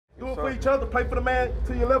for each other. Play for the man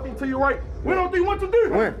to your left and to your right. Win on 3, 1, 2, 3.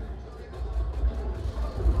 Win.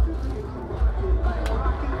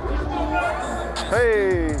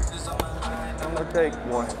 Hey, I'm gonna take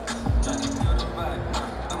one.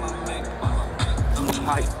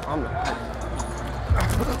 I'm the height.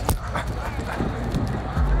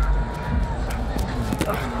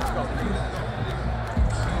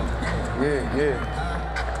 Yeah, yeah.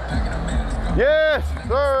 Yes,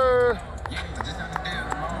 sir.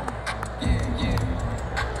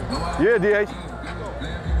 Yeah, DH.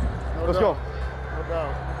 Let's go. No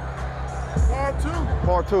doubt. Part 2.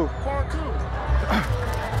 Part 2. Part 2.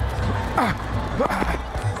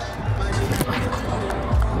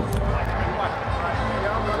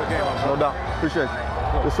 No doubt. Appreciate you.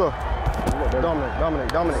 Yes, sir. Dominate, dominate,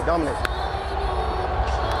 dominate, dominate. I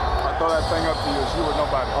throw that thing up to you. You with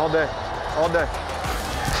nobody. All day. All day.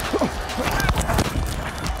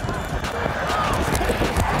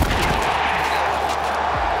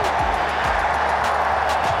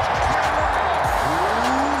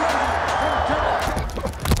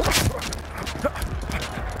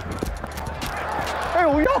 Hey,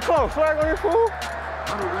 well, y'all call flag on your fool?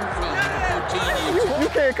 You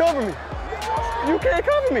can't cover me. You can't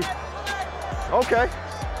cover me. Okay.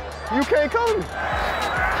 You can't cover me.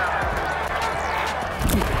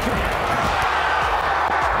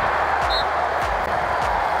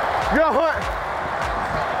 Go, Hunt.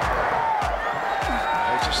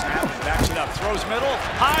 Major snap, backs it up, throws middle,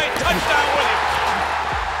 high, touchdown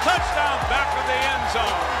Williams. Touchdown back of the end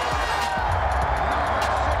zone.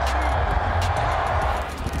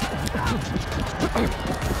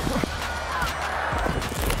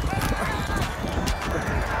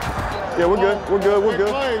 Yeah, we're good. We're good. We're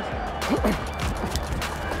good.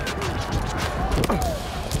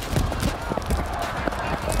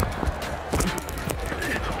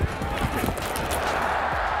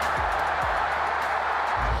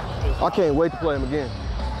 I can't wait to play him again.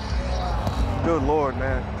 Good Lord,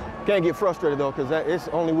 man. Can't get frustrated though, because it's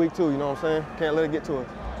only week 2, you know what I'm saying? Can't let it get to us.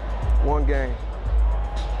 One game.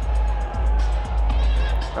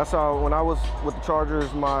 That's how, when I was with the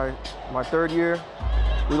Chargers my 3rd year,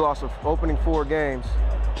 we lost the opening 4 games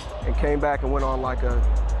and came back and went on like a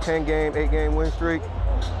 10-game, 8-game win streak.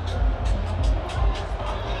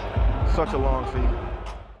 Such a long season.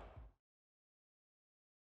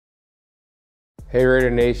 Hey Raider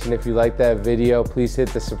Nation, if you like that video, please hit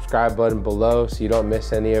the subscribe button below so you don't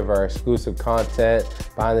miss any of our exclusive content,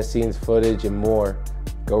 behind the scenes footage, and more.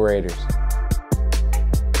 Go Raiders.